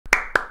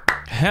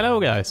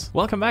Hello guys,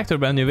 welcome back to a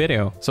brand new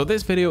video. So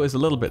this video is a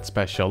little bit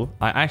special.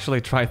 I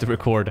actually tried to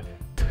record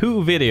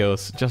 2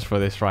 videos just for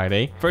this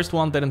Friday. First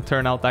one didn't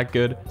turn out that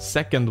good.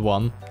 Second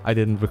one, I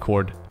didn't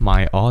record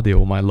my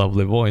audio, my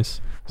lovely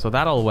voice. So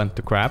that all went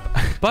to crap.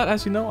 But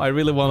as you know, I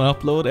really want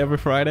to upload every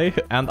Friday.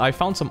 And I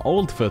found some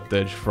old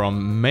footage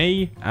from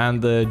May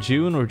and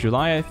June or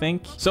July, I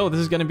think. So this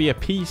is going to be a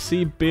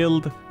PC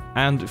build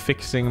and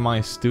fixing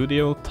my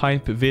studio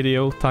type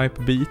video type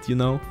beat, you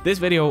know. This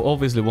video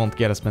obviously won't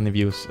get as many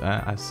views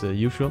as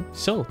usual.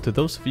 So to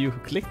those of you who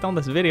clicked on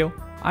this video,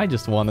 I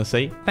just want to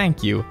say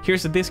thank you.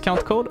 Here's a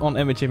discount code on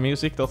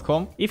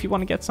mhjmusic.com if you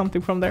want to get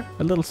something from there.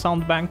 A little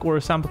sound bank or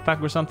a sample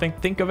pack or something.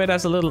 Think of it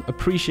as a little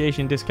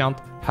appreciation discount,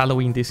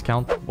 Halloween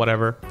discount,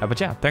 whatever. But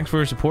yeah, thanks for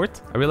your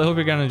support. I really hope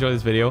you're gonna enjoy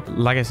this video.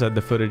 Like I said,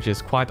 the footage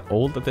is quite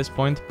old at this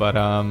point, but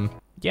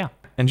yeah,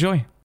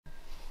 enjoy.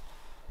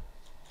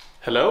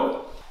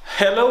 Hello?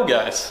 Hello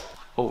guys!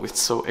 Oh,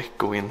 it's so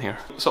echoey in here.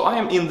 So I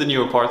am in the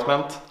new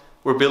apartment.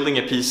 We're building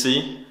a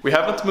PC. We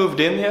haven't moved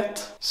in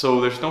yet,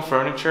 so there's no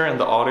furniture and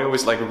the audio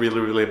is like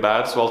really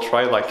bad, so I'll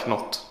try like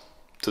not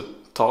to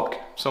talk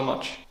so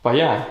much. But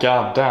yeah,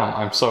 goddamn,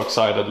 I'm so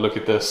excited. Look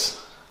at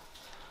this.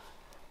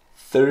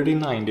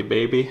 3090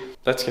 baby.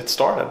 Let's get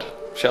started,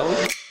 shall we?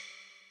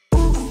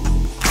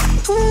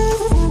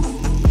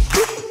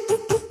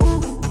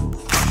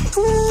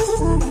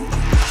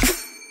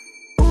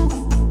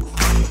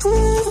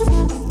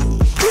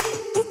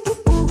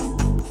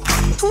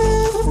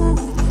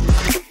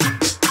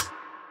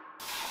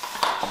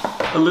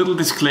 A little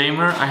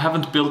disclaimer, I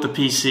haven't built a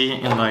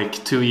PC in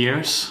like 2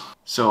 years,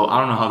 so I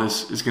don't know how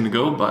this is gonna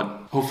go, but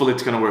hopefully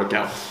it's gonna work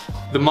out.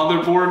 The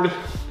motherboard,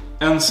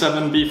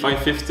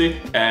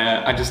 N7B550,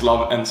 I just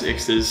love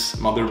NZXT's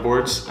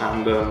motherboards,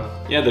 and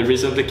yeah, they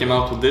recently came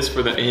out with this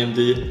for the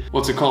AMD,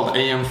 what's it called,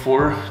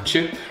 AM4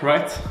 chip,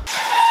 right?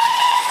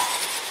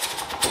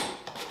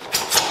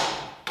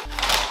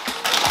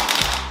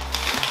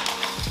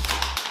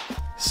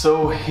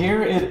 So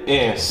here it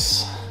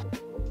is.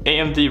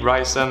 AMD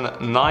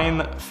Ryzen 9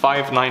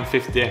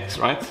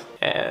 5950X, right?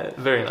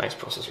 Very nice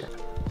processor.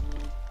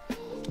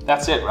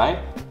 That's it, right?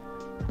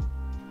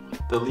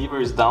 The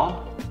lever is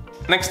down.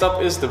 Next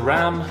up is the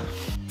RAM.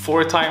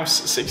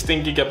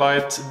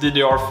 4x16GB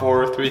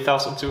DDR4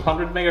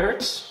 3200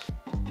 MHz.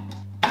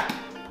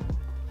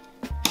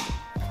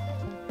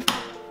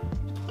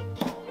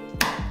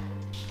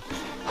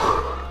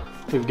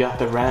 We've got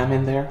the RAM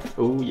in there.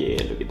 Oh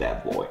yeah, look at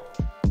that boy.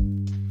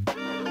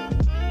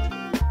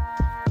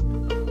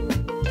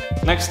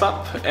 Next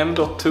up,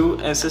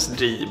 M.2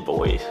 SSD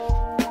boy.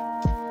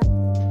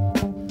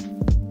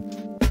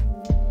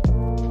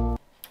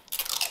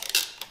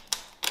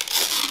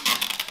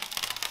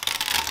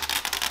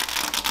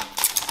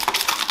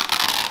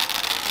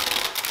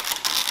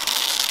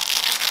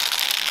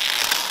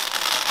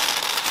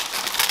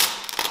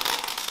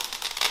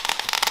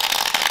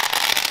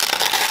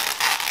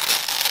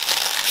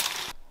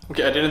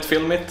 Okay, I didn't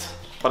film it,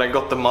 but I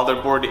got the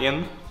motherboard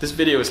in. This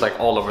video is like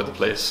all over the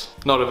place.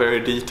 Not a very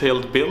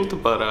detailed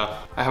build, but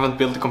I haven't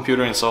built a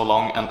computer in so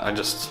long and I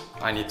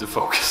need to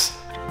focus.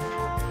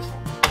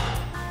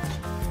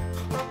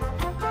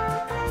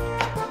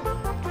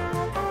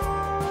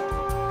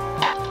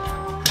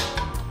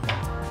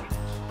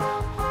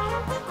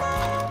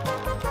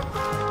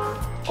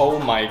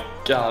 Oh my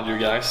god, you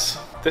guys.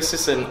 This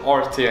is an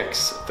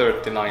RTX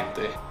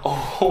 3090.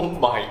 Oh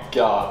my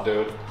god,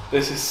 dude.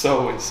 This is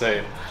so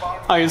insane.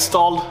 I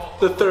installed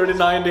the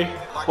 3090,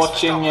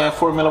 watching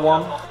Formula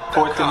 1,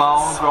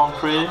 Portimao Grand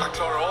Prix,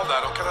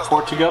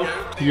 Portugal,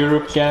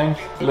 Europe gang.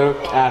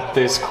 Look at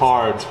this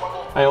card.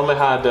 I only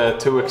had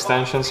 2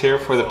 extensions here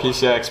for the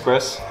PCI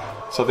Express,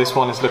 so this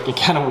one is looking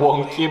kind of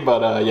wonky,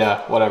 but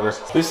yeah, whatever.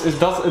 It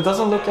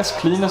doesn't look as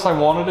clean as I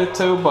wanted it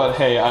to, but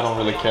hey, I don't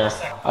really care.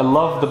 I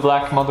love the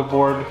black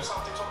motherboard.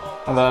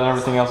 And then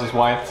everything else is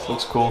white,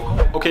 looks cool.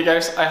 Okay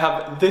guys, I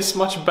have this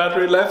much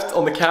battery left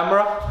on the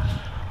camera.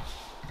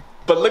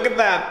 But look at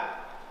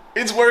that!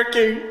 It's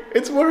working!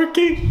 It's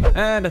working!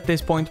 And at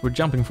this point, we're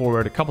jumping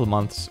forward a couple of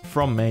months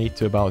from May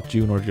to about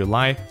June or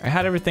July. I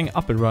had everything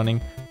up and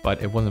running,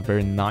 but it wasn't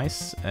very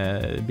nice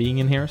being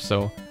in here,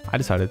 so I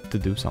decided to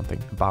do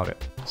something about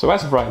it. So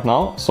as of right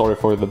now, sorry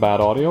for the bad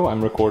audio,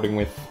 I'm recording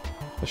with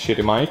a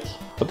shitty mic.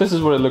 But this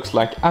is what it looks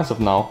like as of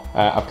now.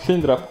 I've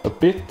cleaned it up a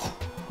bit.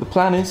 The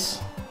plan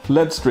is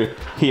LED strip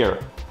here,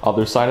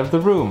 other side of the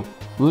room.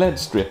 LED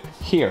strip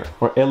here,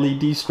 or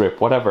LED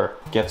strip, whatever.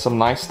 Get some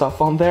nice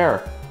stuff on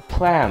there.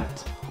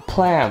 Plant.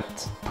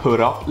 Put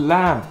up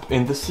lamp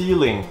in the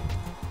ceiling.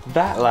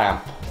 That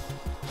lamp.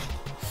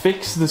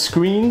 Fix the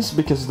screens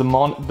because the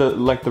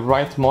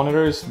right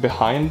monitor is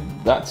behind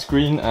that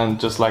screen, and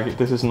just like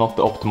this is not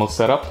the optimal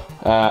setup.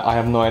 I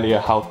have no idea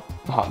how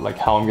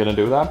I'm gonna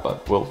do that,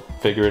 but we'll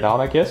figure it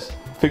out, I guess.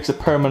 Fix a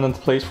permanent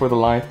place for the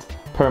light.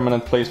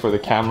 Permanent place for the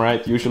camera.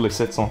 It usually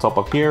sits on top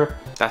of here.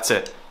 That's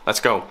it.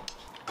 Let's go.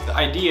 The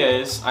idea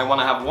is I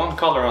want to have one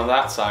color on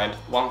that side,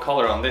 one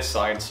color on this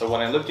side, so when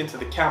I look into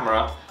the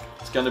camera,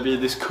 it's gonna be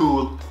this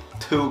cool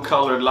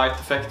two-colored light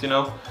effect, you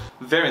know?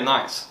 Very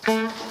nice.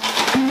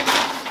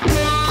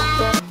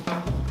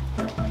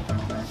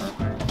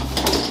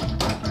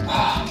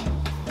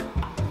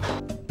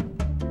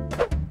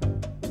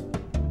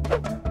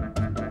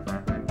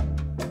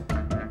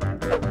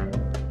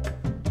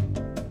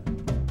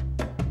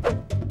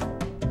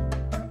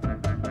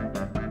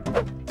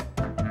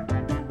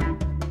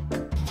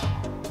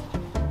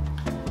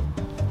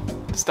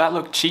 Does that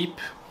look cheap?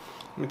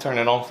 Let me turn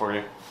it on for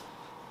you.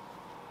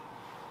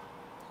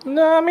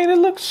 No, I mean it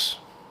looks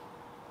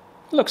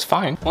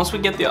fine. Once we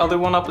get the other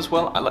one up as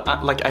well,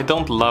 I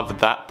don't love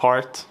that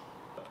part.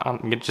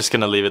 I'm just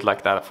gonna leave it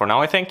like that for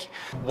now, I think.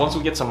 Once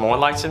we get some more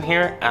lights in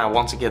here, and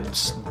once it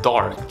gets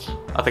dark,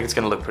 I think it's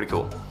gonna look pretty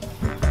cool.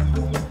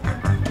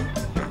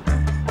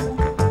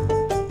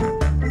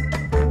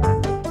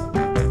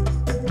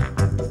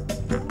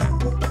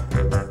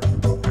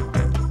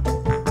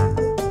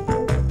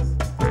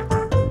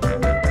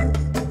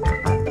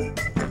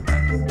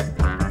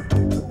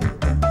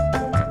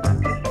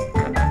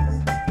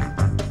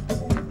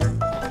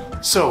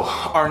 So,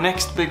 our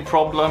next big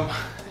problem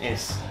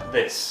is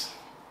this.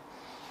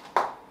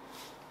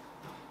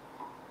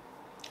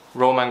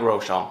 Roman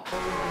Grosjean.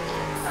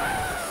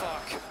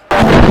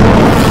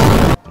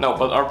 No,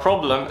 but our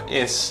problem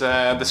is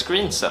the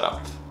screen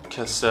setup.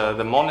 Because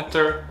the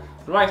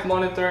right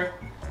monitor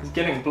is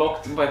getting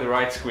blocked by the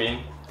right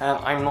screen. And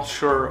I'm not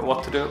sure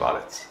what to do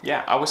about it.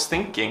 Yeah, I was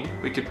thinking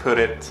we could put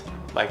it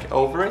like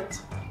over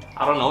it.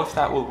 I don't know if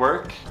that will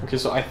work. Okay,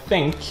 so I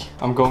think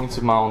I'm going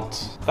to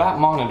mount that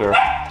monitor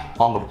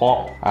on the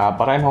wall.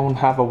 But I don't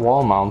have a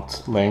wall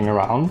mount laying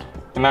around.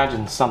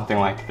 Imagine something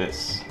like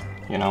this,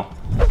 you know.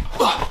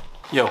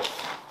 Yo,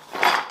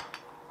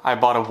 I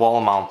bought a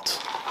wall mount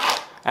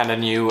and a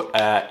new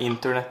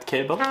internet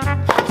cable.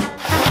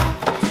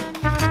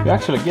 You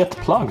actually get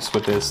plugs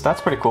with this, that's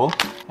pretty cool.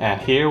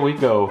 And here we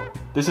go.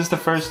 This is the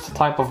first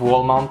type of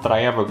wall mount that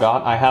I ever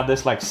got. I had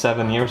this like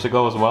 7 years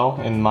ago as well,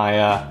 in my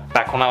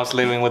back when I was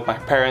living with my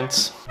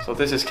parents. So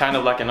this is kind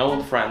of like an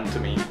old friend to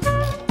me.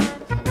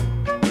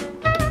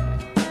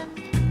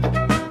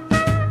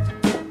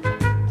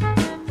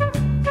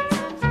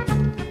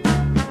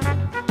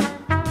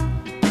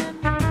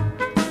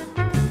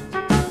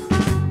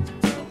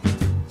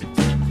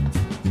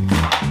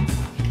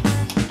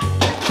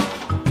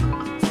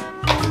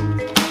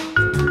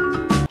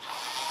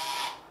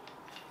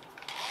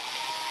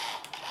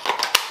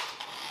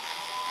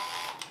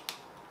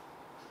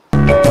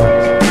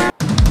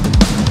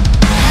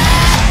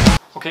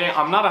 Okay,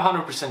 I'm not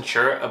 100%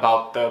 sure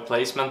about the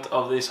placement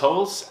of these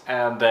holes,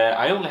 and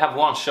I only have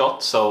one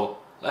shot, so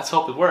let's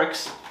hope it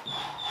works.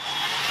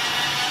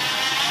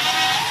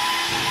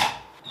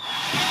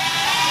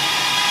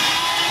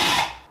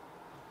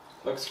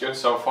 Looks good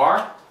so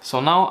far. So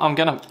now I'm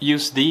gonna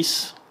use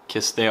these,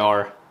 because they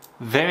are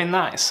very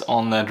nice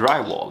on the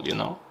drywall, you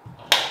know.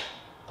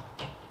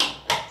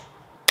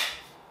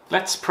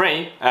 Let's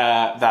pray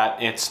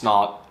that it's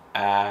not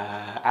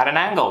at an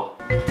angle.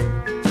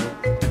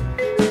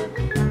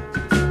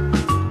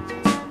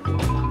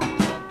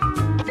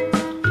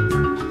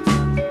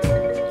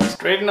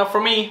 Straight enough for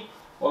me.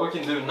 What we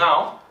can do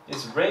now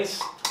is raise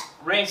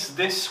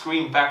this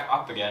screen back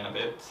up again a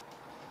bit.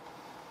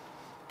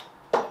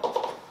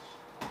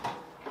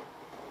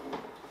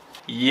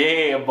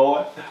 Yeah,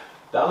 boy.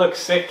 That looks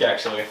sick,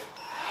 actually.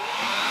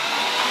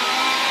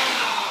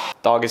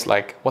 Dog is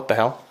like, what the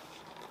hell?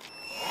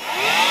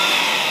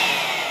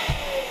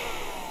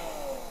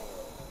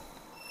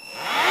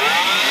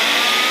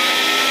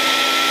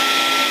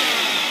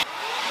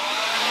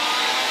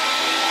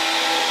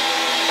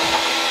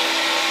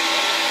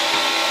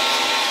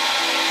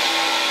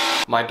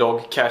 My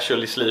dog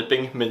casually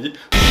sleeping, me.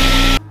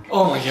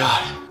 Oh my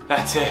god,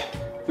 that's it.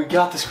 We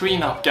got the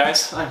screen up,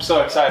 guys. I'm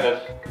so excited.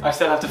 I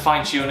still have to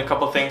fine tune a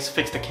couple things,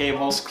 fix the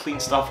cables,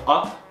 clean stuff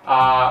up.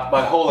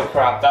 But holy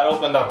crap, that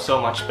opened up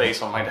so much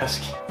space on my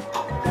desk.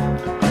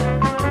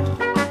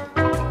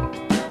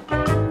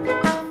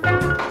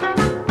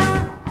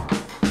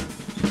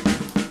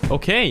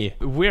 Okay,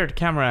 weird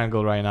camera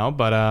angle right now,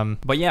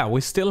 but yeah,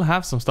 we still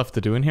have some stuff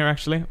to do in here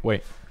actually.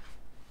 Wait.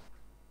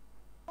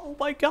 Oh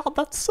my god,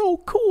 that's so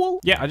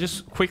cool! Yeah, I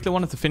just quickly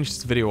wanted to finish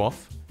this video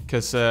off,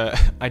 because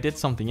I did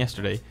something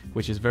yesterday,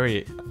 which is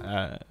very...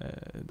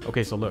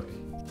 okay, so look.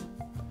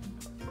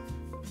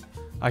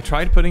 I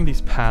tried putting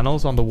these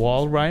panels on the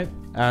wall, right?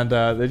 And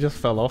they just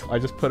fell off. I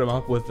just put them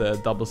up with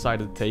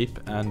double-sided tape,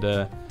 and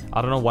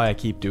I don't know why I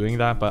keep doing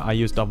that, but I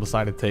use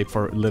double-sided tape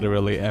for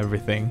literally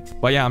everything.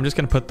 But yeah, I'm just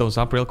gonna put those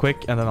up real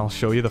quick, and then I'll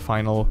show you the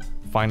final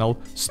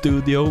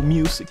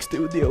music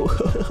studio.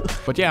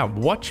 But yeah,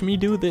 watch me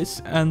do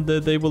this, and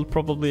they will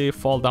probably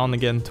fall down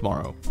again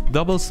tomorrow.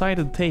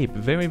 Double-sided tape,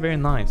 very, very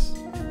nice.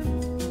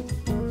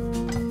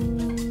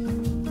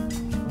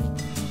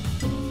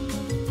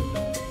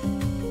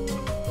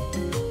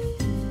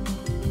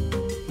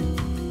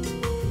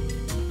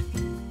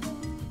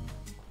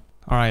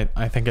 Alright,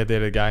 I think I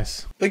did it,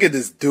 guys. Look at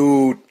this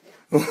dude.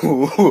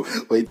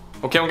 Wait.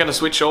 Okay, I'm gonna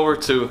switch over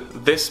to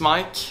this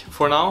mic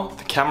for now,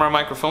 the camera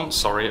microphone.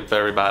 Sorry,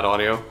 very bad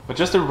audio. But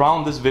just to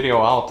round this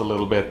video out a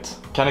little bit,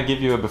 kind of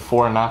give you a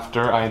before and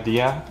after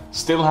idea.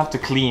 Still have to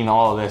clean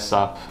all of this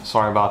up,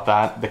 sorry about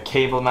that. The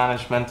cable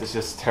management is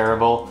just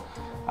terrible,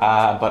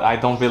 but I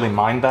don't really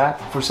mind that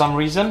for some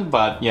reason,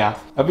 but yeah.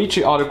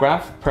 Avicii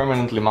autograph,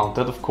 permanently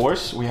mounted, of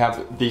course. We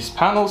have these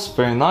panels,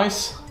 very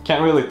nice.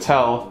 Can't really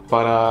tell,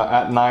 but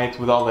at night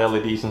with all the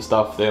LEDs and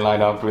stuff, they light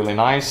up really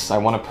nice. I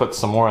want to put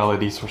some more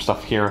LEDs for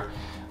stuff here.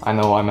 I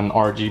know I'm an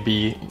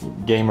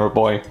RGB gamer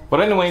boy. But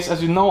anyways,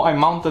 as you know, I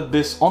mounted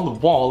this on the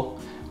wall,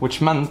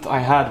 which meant I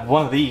had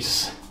one of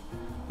these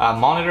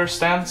monitor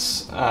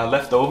stands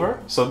left over.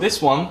 So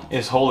this one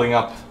is holding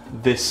up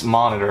this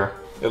monitor.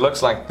 It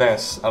looks like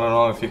this, I don't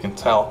know if you can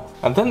tell.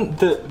 And then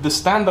the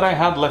stand that I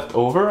had left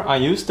over, I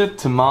used it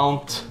to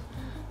mount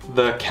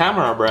the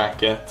camera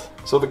bracket.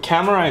 So the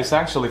camera is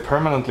actually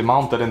permanently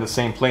mounted in the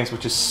same place,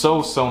 which is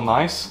so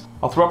nice.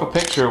 I'll throw up a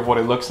picture of what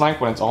it looks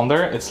like when it's on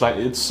there. It's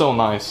so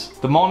nice.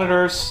 The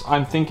monitors,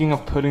 I'm thinking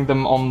of putting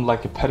them on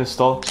like a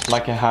pedestal,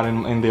 like I had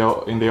in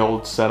the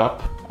old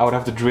setup. I would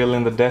have to drill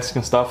in the desk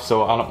and stuff,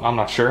 so I'm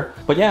not sure.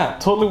 But yeah,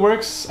 totally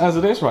works as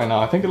it is right now.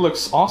 I think it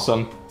looks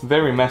awesome.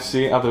 Very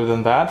messy other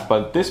than that,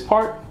 but this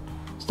part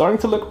starting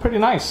to look pretty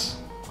nice.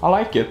 I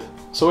like it.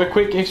 So a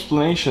quick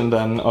explanation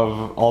then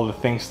of all the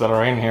things that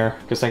are in here,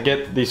 because I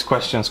get these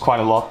questions quite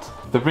a lot.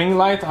 The ring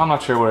light, I'm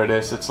not sure what it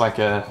is. It's like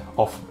a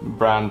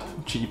off-brand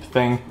cheap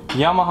thing.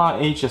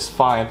 Yamaha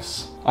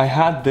HS5s. I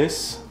had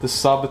this, the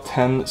Sub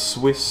 10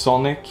 Swiss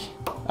Sonic.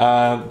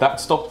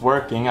 That stopped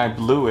working. I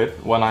blew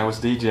it when I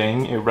was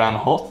DJing. It ran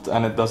hot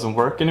and it doesn't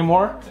work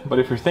anymore. But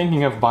if you're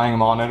thinking of buying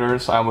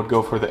monitors, I would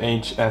go for the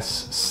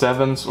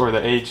HS7s or the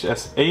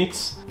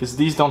HS8s, because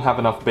these don't have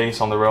enough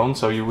bass on their own,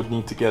 so you would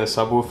need to get a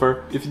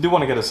subwoofer. If you do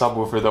want to get a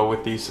subwoofer though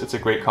with these, it's a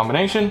great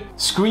combination.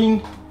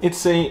 Screen,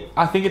 it's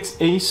I think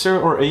it's Acer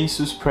or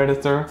Asus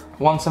Predator,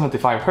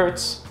 175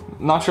 Hz.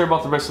 Not sure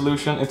about the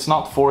resolution. It's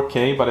not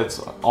 4K, but it's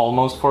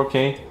almost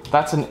 4K.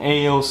 That's an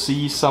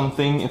AOC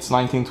something. It's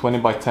 1920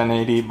 by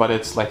 1080, but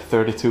it's like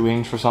 32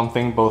 inch or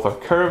something. Both are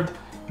curved.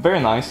 Very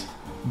nice.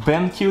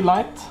 BenQ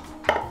light.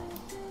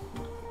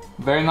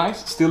 Very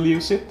nice. Still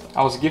use it.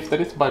 I was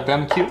gifted it by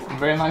BenQ.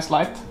 Very nice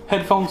light.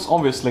 Headphones,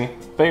 obviously.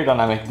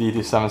 Beyerdynamic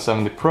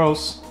DT770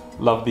 Pros.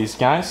 Love these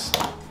guys.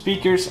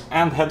 Speakers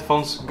and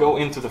headphones go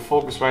into the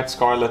Focusrite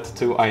Scarlett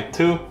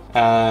 2i2.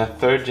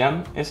 3rd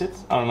gen, is it?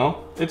 I don't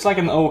know. It's like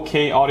an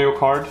okay audio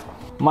card.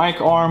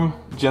 Mic arm,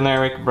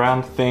 generic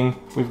brand thing.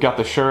 We've got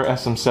the Shure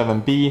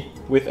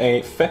SM7B with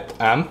a FET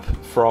amp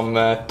from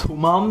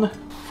Thomann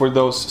for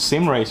those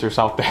sim racers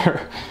out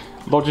there.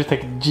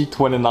 Logitech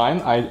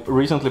G29. I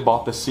recently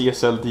bought the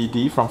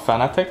CSL-DD from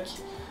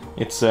Fanatec.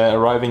 It's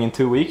arriving in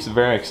 2 weeks.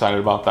 Very excited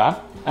about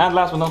that. And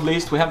last but not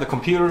least, we have the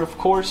computer, of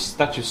course,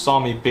 that you saw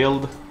me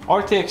build.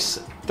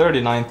 RTX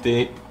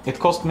 3090. It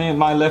cost me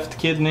my left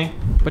kidney.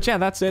 But yeah,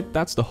 that's it.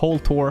 That's the whole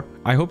tour.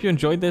 I hope you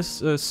enjoyed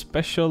this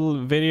special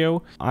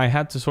video. I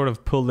had to sort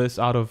of pull this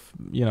out of,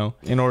 you know,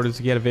 in order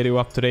to get a video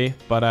up today.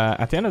 But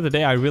at the end of the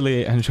day, I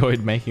really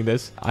enjoyed making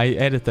this. I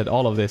edited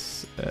all of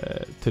this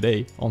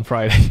today on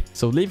Friday.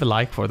 So leave a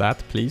like for that,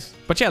 please.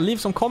 But yeah, leave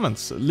some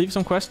comments, leave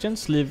some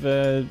questions, leave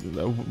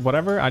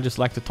whatever. I just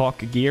like to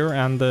talk gear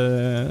and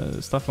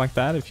stuff like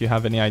that. If you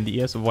have any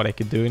ideas of what I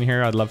could do in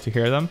here, I'd love to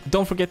hear them.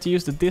 Don't forget to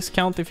use the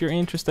discount if you're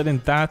interested in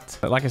that.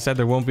 Like I said,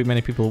 there won't be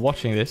many people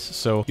watching this,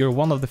 so you're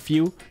one of the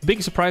few.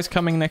 Big surprise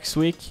coming next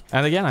week.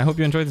 And again, I hope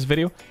you enjoyed this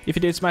video. If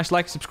you did, smash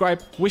like,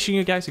 subscribe. Wishing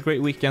you guys a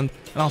great weekend,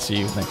 and I'll see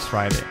you next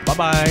Friday. Bye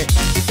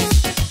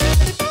bye.